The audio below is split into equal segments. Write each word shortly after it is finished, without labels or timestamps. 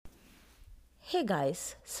Hey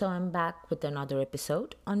guys, so I'm back with another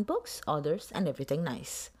episode on books, authors, and everything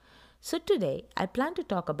nice. So today I plan to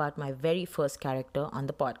talk about my very first character on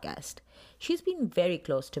the podcast. She's been very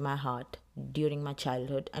close to my heart during my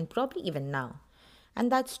childhood and probably even now, and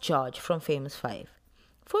that's George from Famous Five.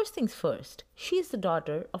 First things first, she is the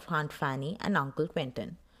daughter of Aunt Fanny and Uncle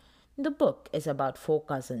Quentin. The book is about four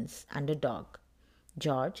cousins and a dog.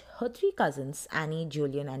 George, her three cousins Annie,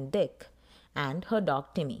 Julian, and Dick, and her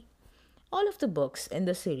dog Timmy. All of the books in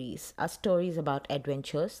the series are stories about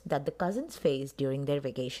adventures that the cousins face during their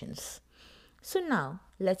vacations. So now,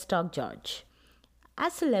 let's talk George.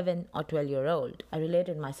 As 11 or 12-year-old, I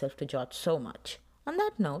related myself to George so much. On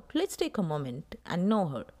that note, let's take a moment and know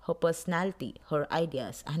her, her personality, her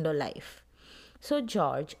ideas, and her life. So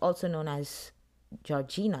George, also known as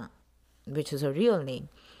Georgina, which is her real name,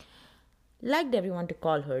 liked everyone to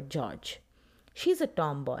call her George. She's a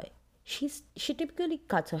tomboy. She typically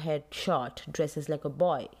cuts her hair short, dresses like a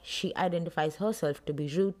boy. She identifies herself to be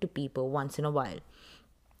rude to people once in a while.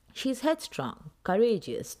 She's headstrong,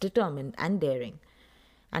 courageous, determined, and daring,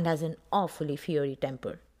 and has an awfully fiery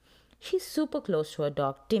temper. She's super close to her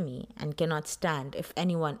dog Timmy and cannot stand if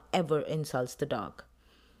anyone ever insults the dog.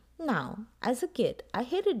 Now, as a kid, I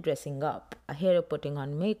hated dressing up. I hated putting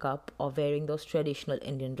on makeup or wearing those traditional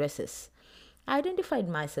Indian dresses. I identified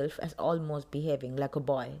myself as almost behaving like a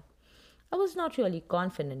boy. I was not really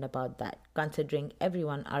confident about that, considering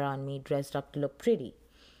everyone around me dressed up to look pretty.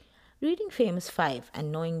 Reading Famous Five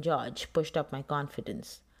and knowing George pushed up my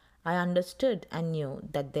confidence. I understood and knew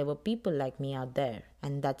that there were people like me out there,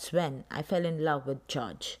 and that's when I fell in love with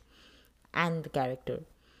George and the character.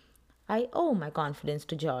 I owe my confidence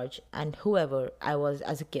to George and whoever I was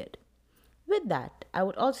as a kid. With that, I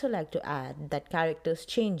would also like to add that characters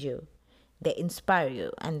change you. They inspire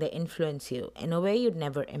you and they influence you in a way you'd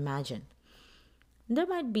never imagine. There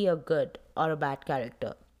might be a good or a bad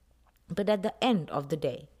character, but at the end of the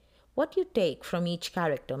day, what you take from each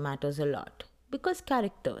character matters a lot because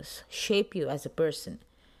characters shape you as a person.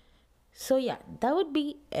 So, yeah, that would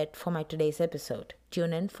be it for my today's episode.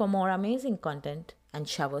 Tune in for more amazing content and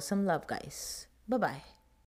shower some love, guys. Bye bye.